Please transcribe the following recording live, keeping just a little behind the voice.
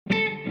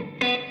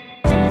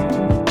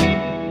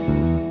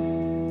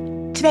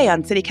Today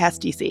on CityCast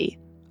DC,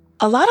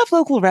 a lot of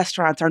local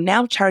restaurants are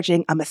now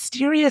charging a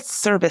mysterious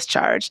service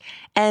charge.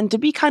 And to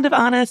be kind of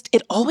honest,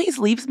 it always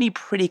leaves me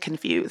pretty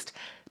confused.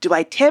 Do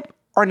I tip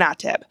or not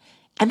tip?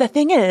 And the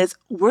thing is,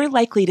 we're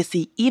likely to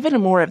see even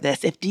more of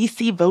this if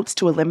DC votes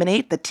to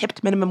eliminate the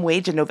tipped minimum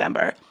wage in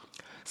November.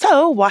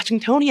 So,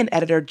 Washingtonian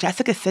editor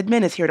Jessica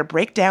Sidman is here to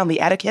break down the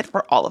etiquette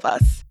for all of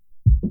us.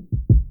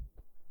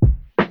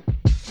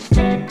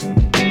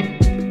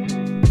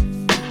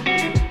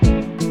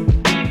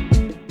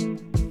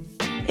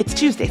 It's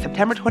Tuesday,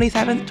 September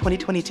 27th,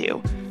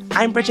 2022.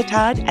 I'm Bridget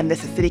Todd, and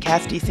this is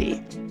CityCast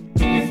DC.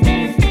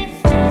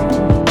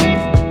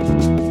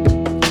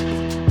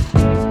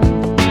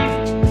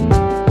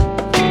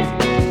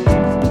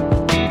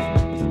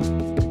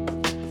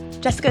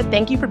 Jessica,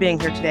 thank you for being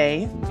here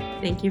today.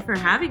 Thank you for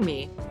having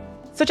me.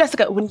 So,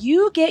 Jessica, when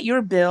you get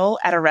your bill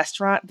at a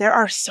restaurant, there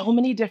are so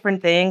many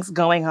different things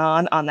going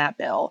on that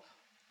bill.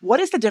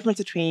 What is the difference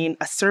between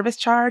a service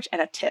charge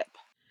and a tip?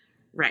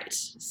 Right.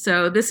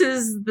 So this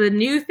is the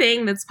new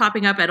thing that's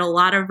popping up at a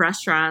lot of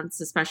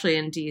restaurants, especially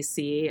in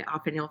DC.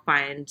 Often you'll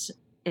find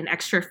an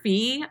extra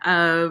fee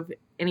of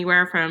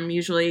anywhere from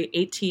usually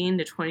 18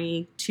 to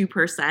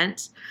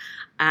 22%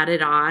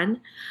 added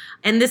on.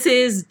 And this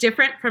is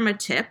different from a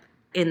tip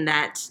in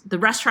that the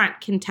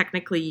restaurant can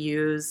technically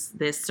use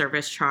this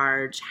service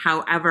charge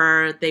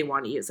however they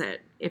want to use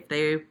it. If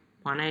they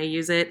want to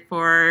use it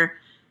for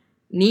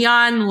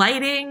neon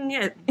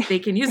lighting, they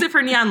can use it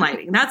for neon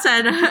lighting. That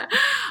said,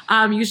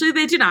 usually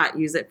they do not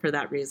use it for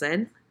that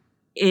reason.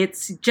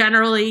 It's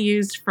generally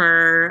used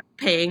for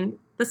paying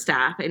the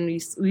staff, and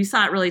we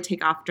saw it really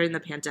take off during the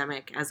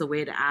pandemic as a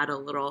way to add a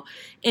little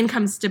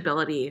income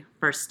stability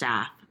for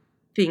staff.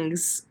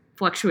 Things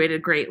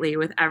fluctuated greatly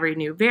with every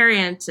new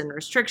variant and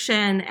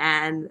restriction,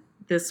 and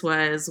this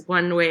was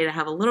one way to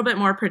have a little bit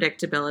more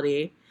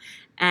predictability.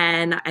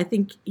 And I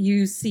think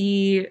you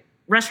see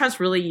restaurants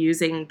really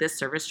using this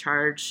service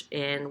charge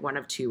in one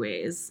of two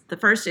ways. The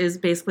first is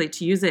basically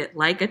to use it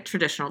like a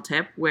traditional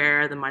tip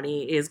where the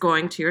money is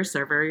going to your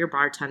server, your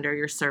bartender,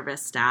 your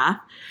service staff,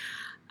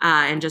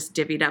 and just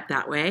divvied up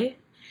that way.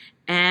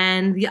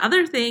 And the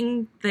other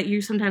thing that you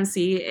sometimes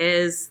see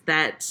is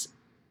that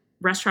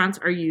restaurants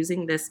are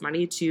using this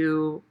money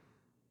to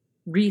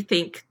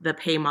rethink the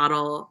pay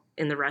model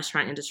in the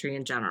restaurant industry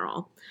in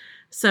general.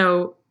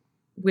 So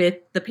with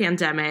the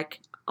pandemic,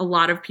 a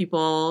lot of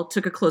people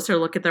took a closer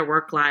look at their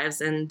work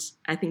lives, and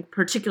I think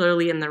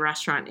particularly in the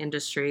restaurant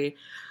industry,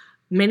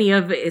 many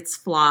of its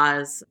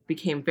flaws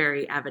became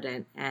very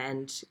evident,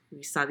 and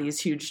we saw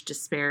these huge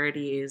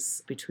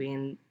disparities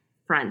between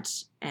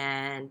front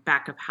and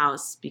back of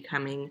house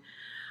becoming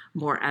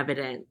more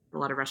evident. A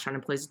lot of restaurant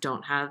employees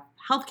don't have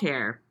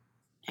healthcare,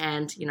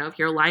 and if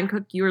you're a line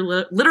cook, you're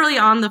literally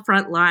on the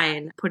front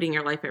line putting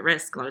your life at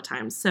risk a lot of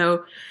times.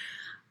 So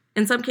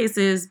in some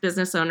cases,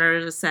 business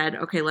owners said,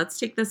 okay, let's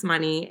take this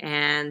money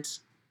and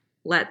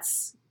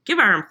let's give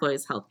our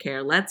employees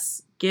healthcare.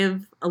 Let's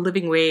give a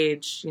living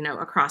wage,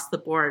 across the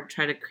board,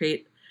 try to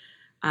create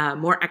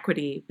more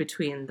equity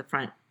between the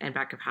front and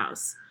back of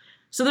house.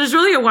 So there's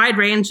really a wide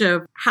range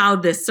of how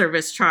this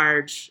service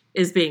charge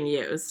is being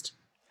used.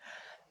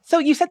 So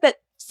you said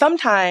that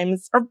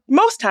sometimes, or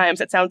most times,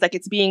 it sounds like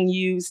it's being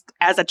used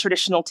as a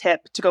traditional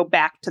tip to go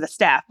back to the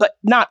staff, but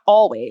not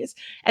always.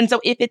 And so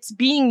if it's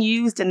being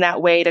used in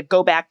that way to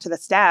go back to the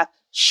staff,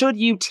 should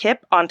you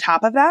tip on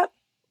top of that?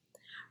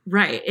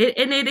 Right.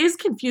 And it is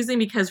confusing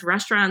because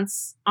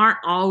restaurants aren't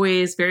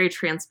always very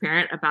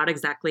transparent about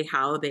exactly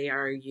how they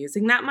are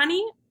using that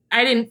money.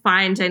 I didn't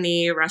find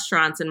any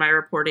restaurants in my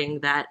reporting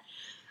that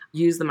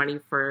use the money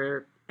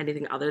for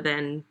anything other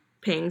than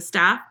paying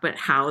staff, but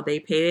how they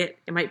pay it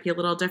might be a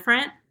little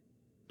different.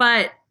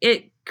 But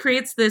it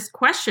creates this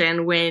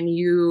question when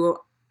you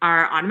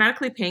are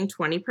automatically paying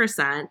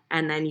 20%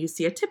 and then you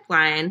see a tip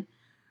line,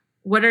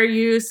 what are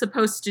you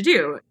supposed to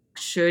do?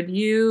 Should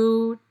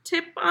you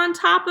tip on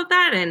top of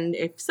that? And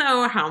if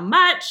so, how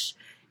much?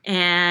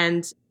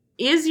 And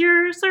is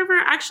your server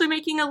actually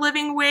making a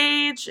living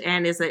wage?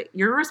 And is it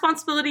your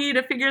responsibility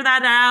to figure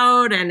that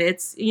out? And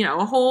it's,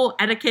 a whole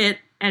etiquette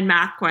and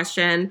math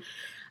question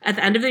at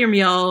the end of your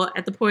meal,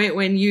 at the point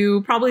when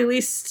you probably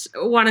least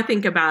want to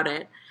think about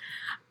it.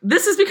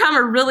 This has become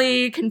a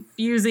really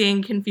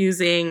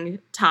confusing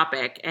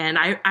topic. And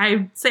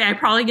I say I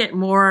probably get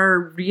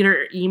more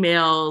reader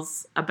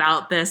emails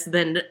about this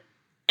than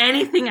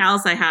anything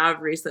else I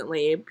have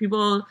recently.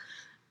 People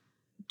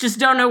just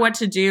don't know what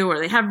to do, or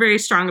they have very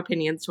strong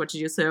opinions to what to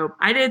do. So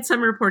I did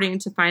some reporting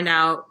to find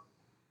out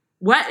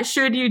what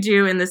should you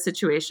do in this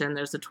situation.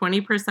 There's a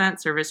 20%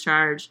 service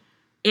charge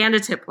and a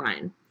tip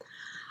line.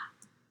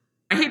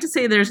 I hate to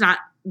say there's not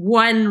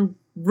one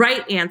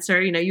right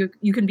answer.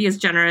 You can be as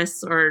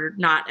generous or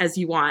not as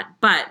you want.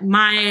 But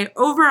my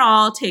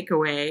overall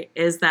takeaway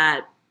is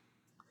that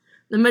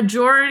the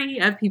majority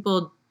of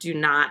people do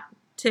not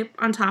tip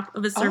on top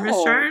of a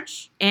service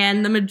charge.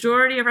 And the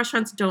majority of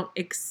restaurants don't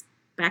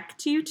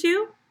expect you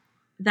to.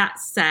 That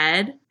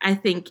said, I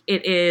think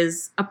it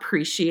is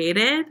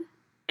appreciated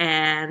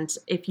And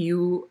if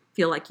you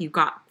feel like you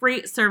got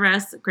great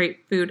service,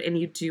 great food, and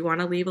you do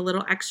want to leave a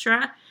little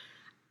extra,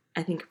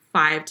 I think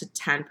 5 to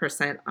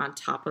 10% on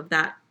top of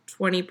that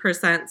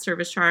 20%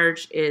 service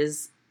charge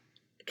is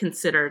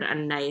considered a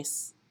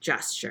nice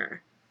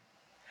gesture.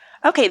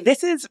 Okay,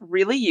 this is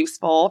really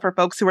useful for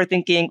folks who are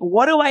thinking,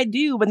 what do I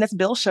do when this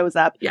bill shows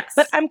up? Yes.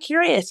 But I'm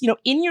curious,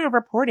 in your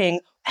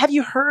reporting, have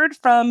you heard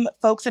from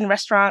folks in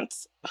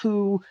restaurants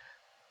who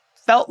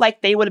felt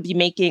like they would be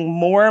making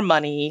more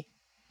money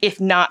if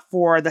not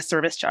for the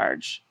service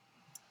charge?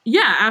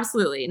 Yeah,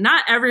 absolutely.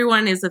 Not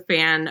everyone is a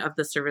fan of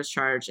the service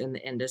charge in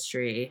the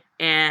industry.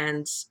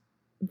 And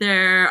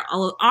there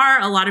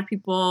are a lot of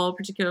people,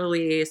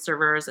 particularly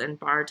servers and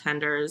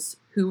bartenders,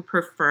 who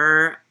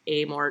prefer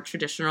a more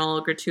traditional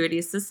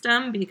gratuity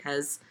system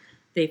because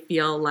they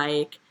feel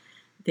like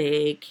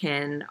they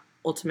can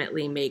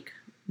ultimately make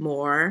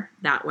more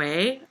that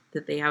way,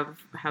 that they have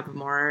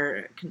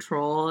more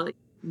control.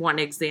 One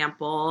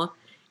example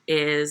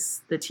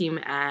is the team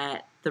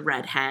at the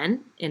Red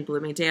Hen in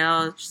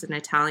Bloomingdale, which is an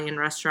Italian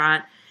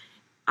restaurant.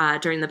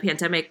 During the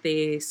pandemic,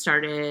 they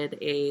started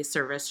a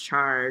service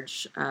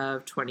charge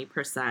of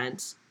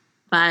 20%.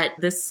 But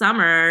this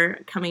summer,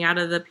 coming out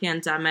of the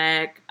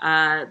pandemic,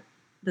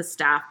 the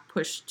staff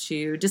pushed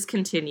to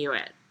discontinue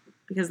it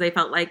because they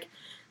felt like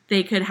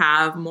they could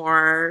have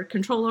more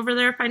control over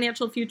their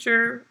financial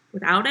future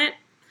without it.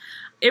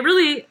 It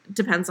really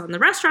depends on the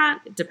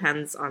restaurant. It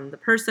depends on the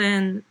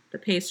person, the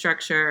pay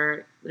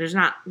structure. There's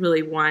not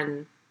really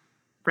one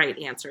right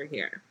answer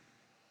here.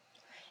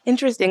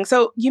 Interesting.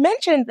 So you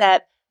mentioned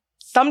that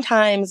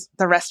sometimes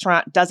the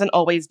restaurant doesn't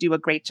always do a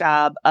great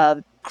job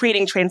of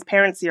creating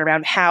transparency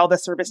around how the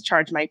service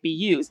charge might be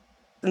used.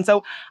 And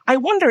so I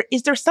wonder,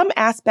 is there some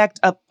aspect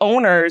of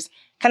owners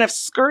kind of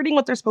skirting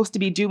what they're supposed to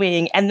be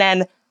doing and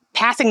then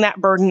passing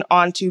that burden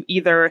on to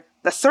either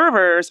the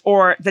servers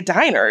or the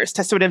diners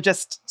to sort of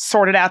just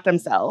sort it out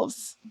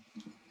themselves?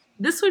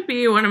 This would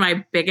be one of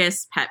my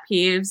biggest pet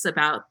peeves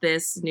about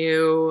this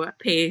new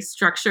pay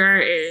structure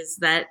is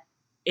that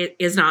it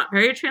is not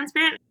very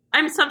transparent.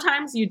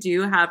 Sometimes you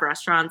do have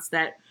restaurants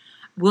that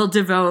will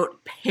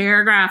devote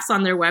paragraphs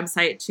on their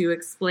website to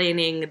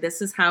explaining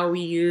this is how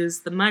we use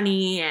the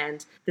money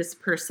and this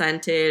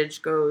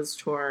percentage goes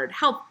toward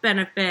health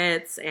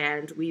benefits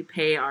and we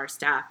pay our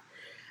staff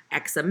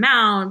X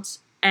amount.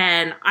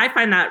 And I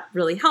find that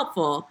really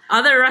helpful.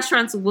 Other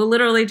restaurants will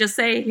literally just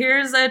say,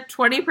 here's a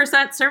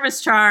 20% service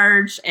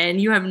charge,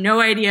 and you have no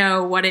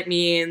idea what it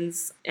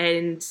means.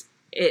 And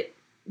it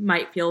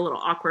might feel a little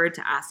awkward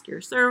to ask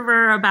your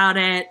server about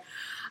it.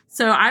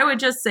 So I would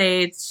just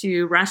say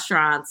to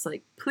restaurants,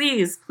 like,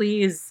 please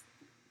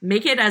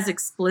make it as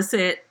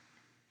explicit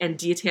and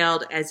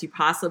detailed as you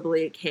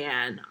possibly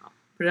can.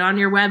 Put it on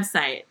your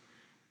website.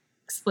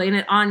 Explain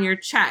it on your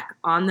check,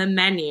 on the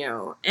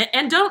menu.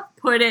 And don't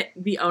put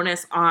the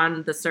onus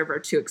on the server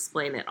to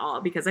explain it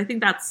all, because I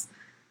think that's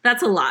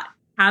a lot.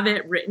 Have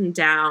it written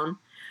down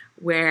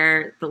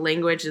where the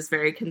language is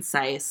very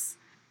concise.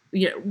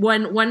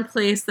 One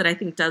place that I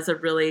think does a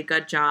really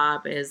good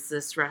job is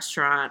this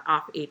restaurant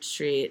off H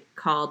Street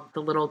called The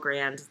Little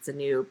Grand. It's a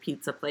new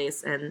pizza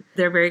place, and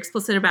they're very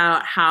explicit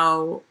about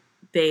how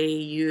they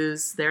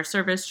use their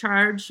service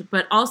charge,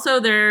 but also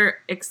they're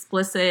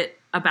explicit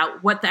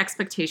about what the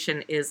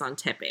expectation is on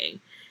tipping.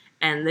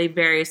 And they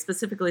very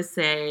specifically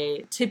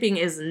say tipping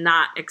is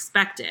not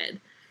expected.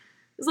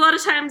 Because a lot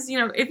of times,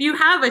 if you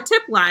have a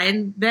tip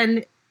line,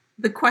 then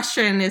the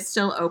question is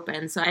still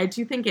open. So I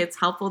do think it's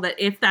helpful that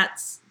if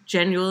that's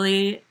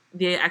genuinely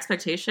the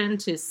expectation,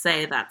 to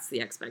say that's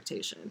the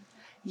expectation.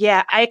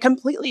 Yeah, I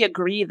completely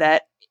agree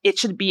that it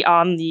should be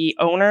on the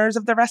owners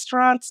of the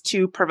restaurants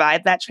to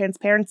provide that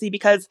transparency,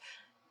 because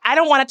I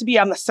don't want it to be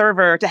on the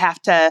server to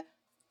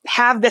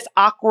have this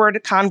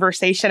awkward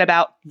conversation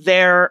about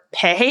their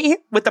pay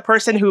with the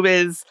person who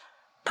is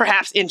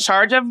perhaps in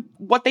charge of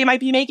what they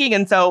might be making.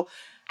 And so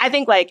I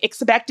think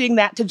expecting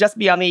that to just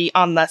be on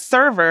the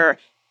server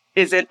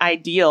isn't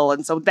ideal.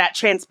 And so that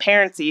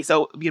transparency,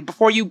 so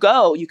before you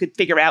go, you could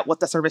figure out what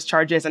the service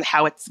charge is and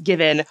how it's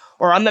given,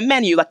 or on the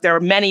menu, there are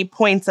many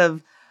points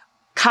of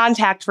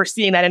contact for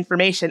seeing that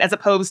information, as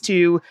opposed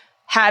to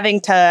having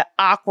to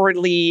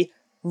awkwardly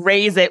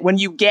raise it when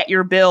you get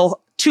your bill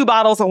 2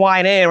 bottles of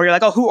wine in, where you're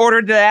like, oh, who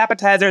ordered the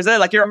appetizers?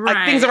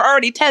 Right. Things are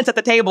already tense at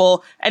the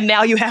table, and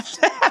now you have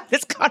to have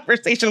this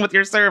conversation with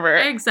your server.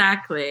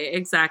 Exactly.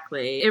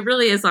 It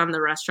really is on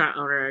the restaurant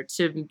owner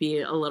to be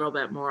a little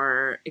bit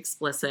more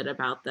explicit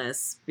about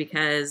this,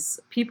 because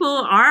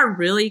people are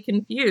really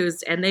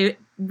confused, and they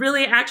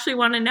really actually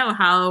want to know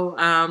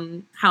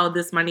how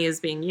this money is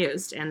being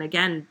used. And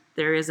again,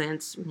 there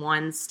isn't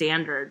one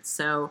standard,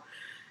 so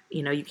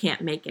you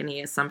can't make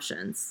any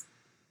assumptions.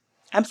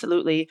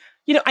 Absolutely.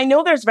 I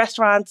know there's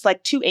restaurants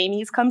like Two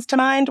Amy's comes to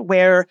mind,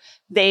 where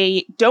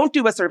they don't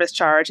do a service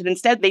charge, and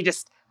instead they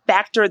just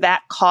factor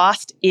that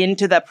cost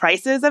into the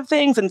prices of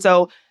things. And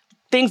so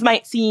things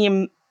might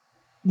seem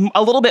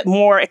a little bit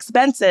more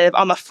expensive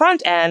on the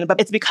front end, but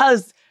it's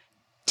because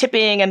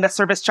tipping and the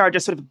service charge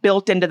is sort of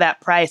built into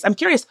that price. I'm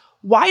curious,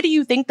 Why do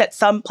you think that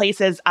some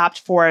places opt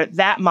for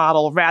that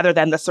model rather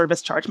than the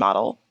service charge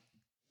model?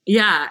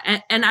 Yeah.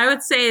 And I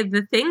would say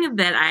the thing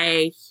that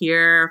I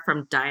hear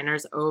from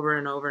diners over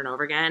and over and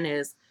over again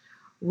is,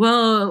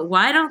 well,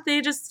 why don't they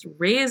just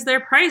raise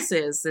their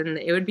prices? And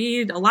it would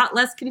be a lot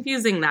less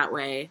confusing that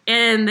way.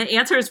 And the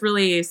answer is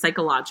really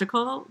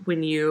psychological.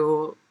 When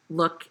you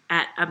look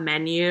at a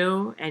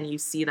menu and you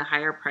see the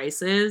higher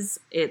prices,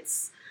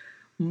 it's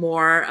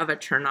more of a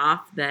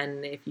turnoff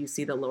than if you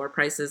see the lower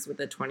prices with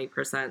a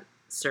 20%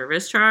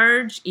 service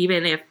charge,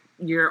 even if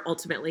you're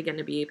ultimately going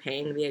to be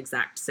paying the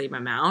exact same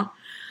amount.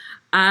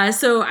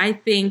 So I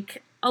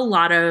think a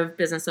lot of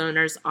business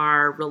owners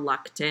are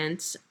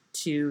reluctant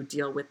to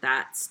deal with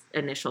that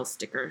initial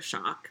sticker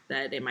shock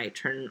that it might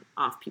turn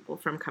off people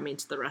from coming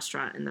to the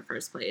restaurant in the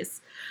first place.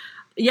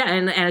 Yeah,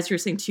 and as you're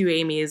saying too,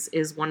 Amy's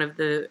is one of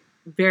the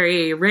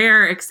very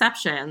rare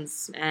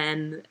exceptions.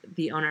 And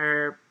the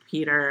owner,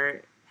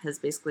 Peter, has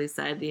basically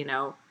said,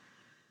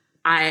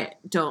 I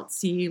don't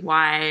see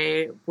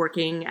why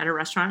working at a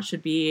restaurant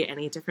should be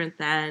any different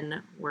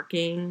than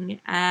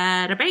working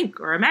at a bank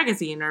or a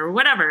magazine or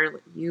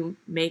whatever. You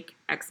make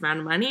X amount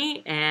of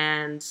money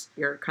and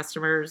your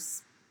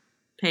customers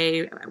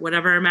pay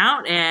whatever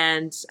amount.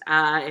 And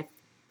if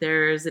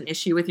there's an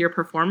issue with your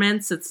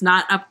performance, it's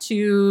not up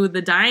to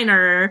the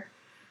diner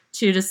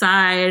to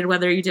decide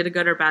whether you did a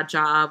good or bad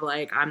job.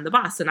 Like, I'm the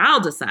boss and I'll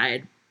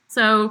decide.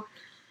 So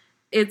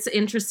it's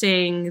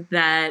interesting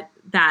that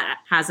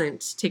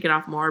hasn't taken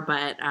off more,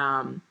 but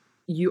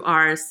you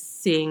are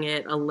seeing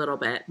it a little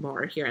bit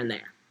more here and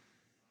there.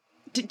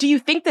 Do you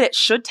think that it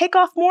should take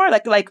off more?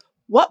 Like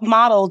what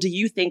model do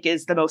you think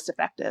is the most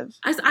effective?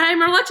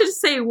 I'm reluctant to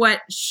say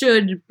what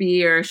should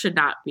be or should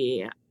not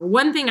be.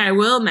 One thing I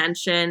will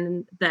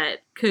mention that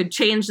could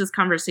change this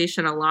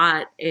conversation a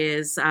lot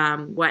is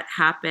what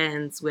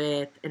happens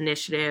with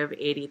Initiative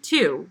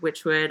 82,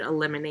 which would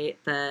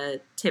eliminate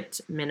the tipped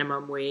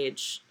minimum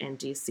wage in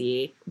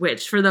DC,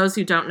 which, for those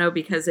who don't know,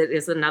 because it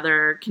is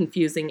another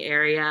confusing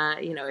area,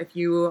 if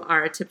you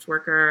are a tipped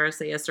worker,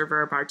 say a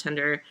server or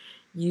bartender,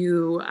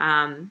 you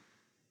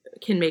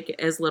can make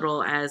as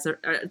little as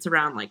it's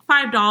around like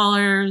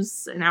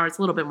 $5 an hour. It's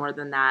a little bit more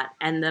than that.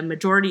 And the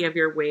majority of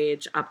your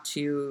wage up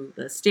to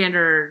the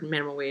standard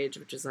minimum wage,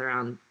 which is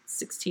around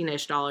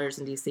 $16-ish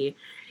in DC,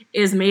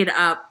 is made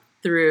up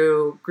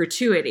through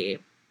gratuity.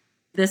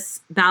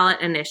 This ballot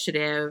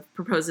initiative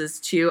proposes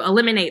to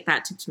eliminate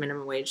that tipped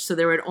minimum wage. So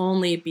there would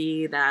only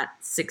be that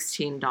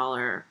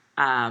 $16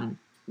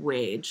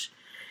 wage.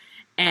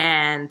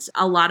 And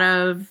a lot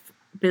of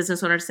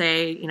business owners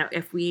say,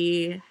 if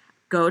we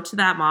go to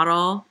that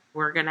model,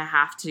 we're going to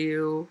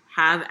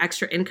have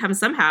extra income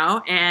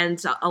somehow.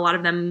 And a lot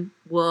of them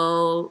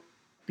will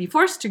be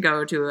forced to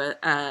go to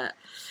a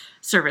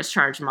service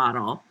charge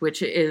model,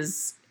 which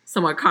is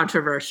somewhat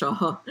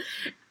controversial.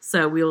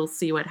 So we'll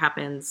see what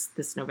happens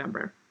this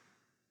November.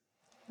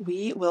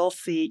 We will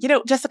see.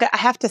 Jessica, I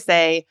have to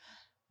say,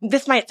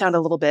 this might sound a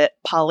little bit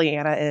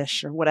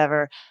Pollyanna-ish or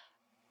whatever.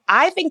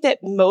 I think that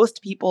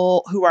most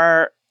people who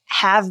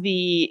have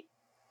the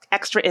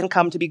extra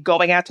income to be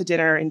going out to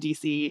dinner in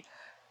DC,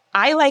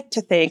 I like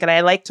to think and I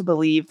like to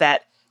believe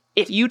that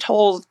if you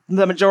told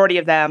the majority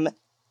of them,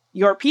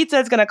 your pizza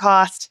is going to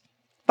cost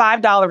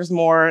 $5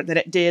 more than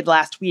it did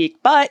last week,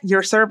 but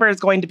your server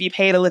is going to be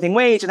paid a living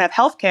wage and have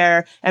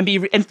healthcare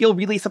and feel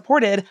really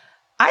supported,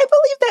 I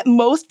believe that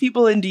most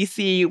people in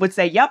DC would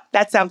say, yep,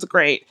 that sounds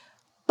great.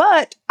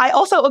 But I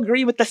also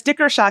agree with the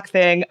sticker shock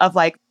thing of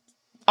like,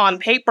 on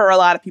paper, a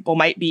lot of people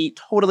might be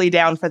totally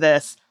down for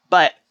this,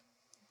 but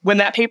when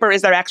that paper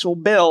is their actual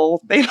bill,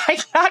 they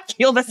might not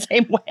feel the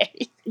same way.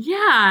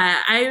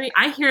 Yeah,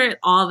 I hear it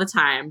all the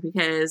time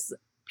because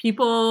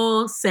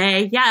people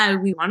say, yeah,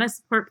 we want to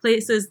support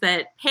places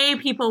that pay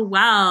people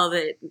well,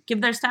 that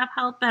give their staff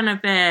health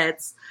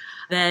benefits,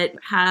 that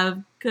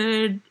have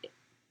good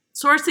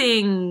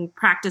sourcing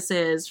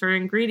practices for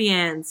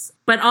ingredients.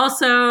 But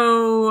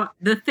also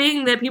the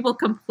thing that people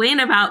complain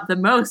about the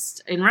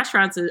most in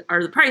restaurants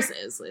are the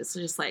prices. It's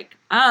just like,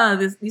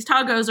 these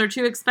tacos are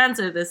too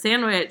expensive. The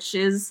sandwich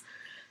is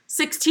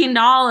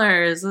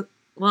 $16.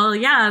 Well,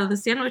 yeah, the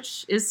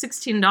sandwich is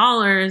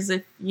 $16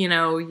 if,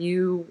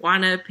 you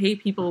want to pay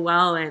people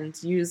well and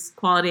use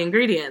quality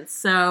ingredients.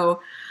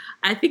 So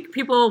I think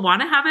people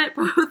want to have it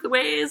both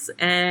ways.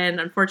 And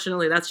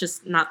unfortunately, that's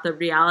just not the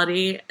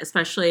reality,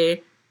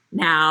 especially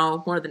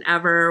now more than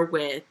ever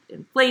with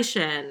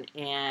inflation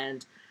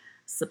and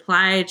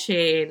supply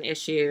chain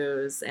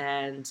issues,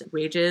 and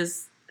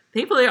wages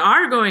thankfully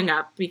are going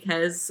up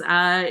because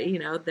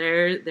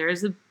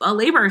there's a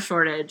labor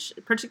shortage,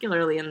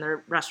 particularly in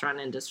the restaurant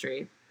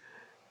industry.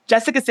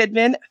 Jessica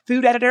Sidman,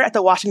 food editor at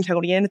The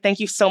Washingtonian, thank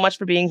you so much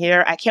for being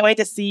here. I can't wait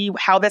to see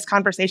how this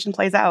conversation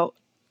plays out.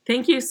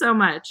 Thank you so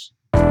much.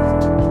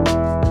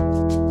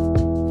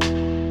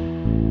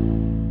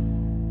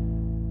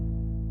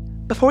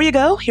 Before you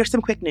go, here's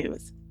some quick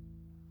news.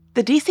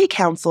 The DC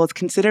Council is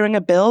considering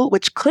a bill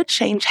which could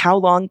change how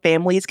long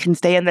families can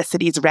stay in the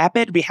city's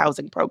rapid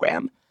rehousing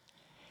program.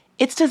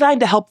 It's designed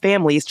to help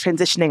families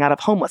transitioning out of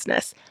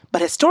homelessness,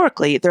 but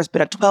historically, there's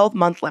been a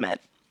 12-month limit.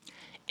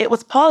 It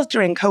was paused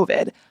during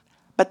COVID,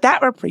 but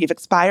that reprieve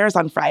expires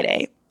on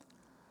Friday.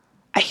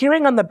 A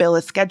hearing on the bill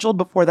is scheduled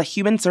before the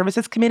Human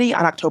Services Committee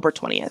on October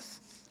 20th.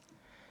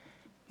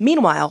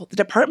 Meanwhile, the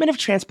Department of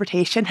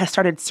Transportation has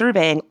started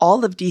surveying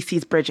all of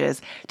DC's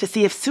bridges to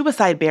see if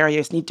suicide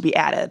barriers need to be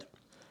added.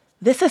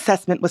 This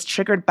assessment was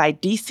triggered by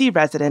DC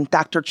resident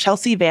Dr.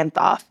 Chelsea Van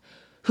Thoff,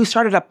 who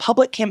started a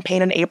public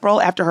campaign in April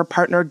after her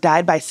partner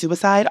died by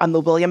suicide on the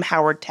William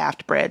Howard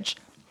Taft Bridge.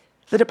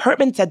 The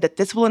department said that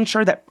this will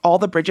ensure that all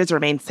the bridges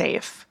remain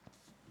safe.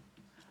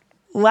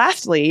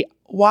 Lastly,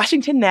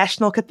 Washington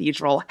National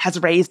Cathedral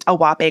has raised a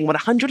whopping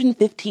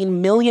 $115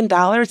 million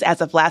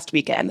as of last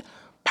weekend,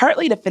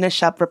 partly to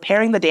finish up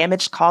repairing the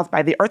damage caused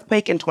by the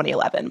earthquake in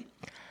 2011.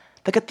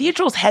 The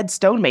cathedral's head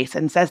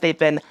stonemason says they've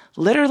been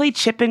literally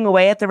chipping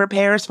away at the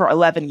repairs for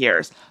 11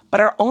 years,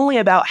 but are only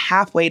about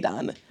halfway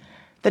done.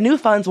 The new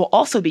funds will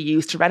also be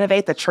used to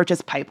renovate the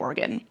church's pipe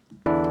organ.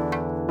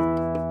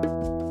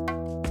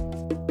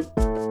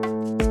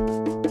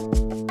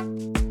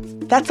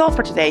 That's all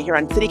for today here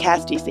on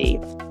CityCast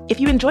DC. If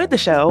you enjoyed the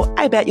show,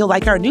 I bet you'll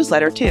like our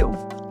newsletter too.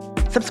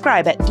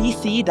 Subscribe at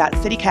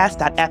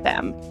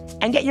dc.citycast.fm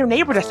and get your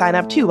neighbor to sign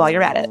up too while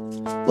you're at it.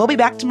 We'll be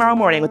back tomorrow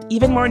morning with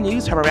even more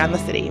news from around the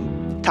city.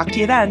 Talk to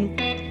you then.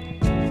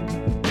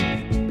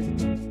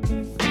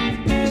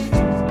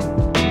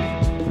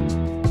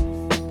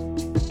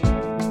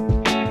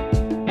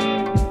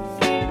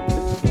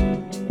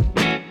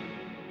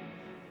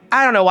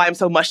 I don't know why I'm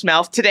so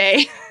mush-mouthed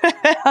today.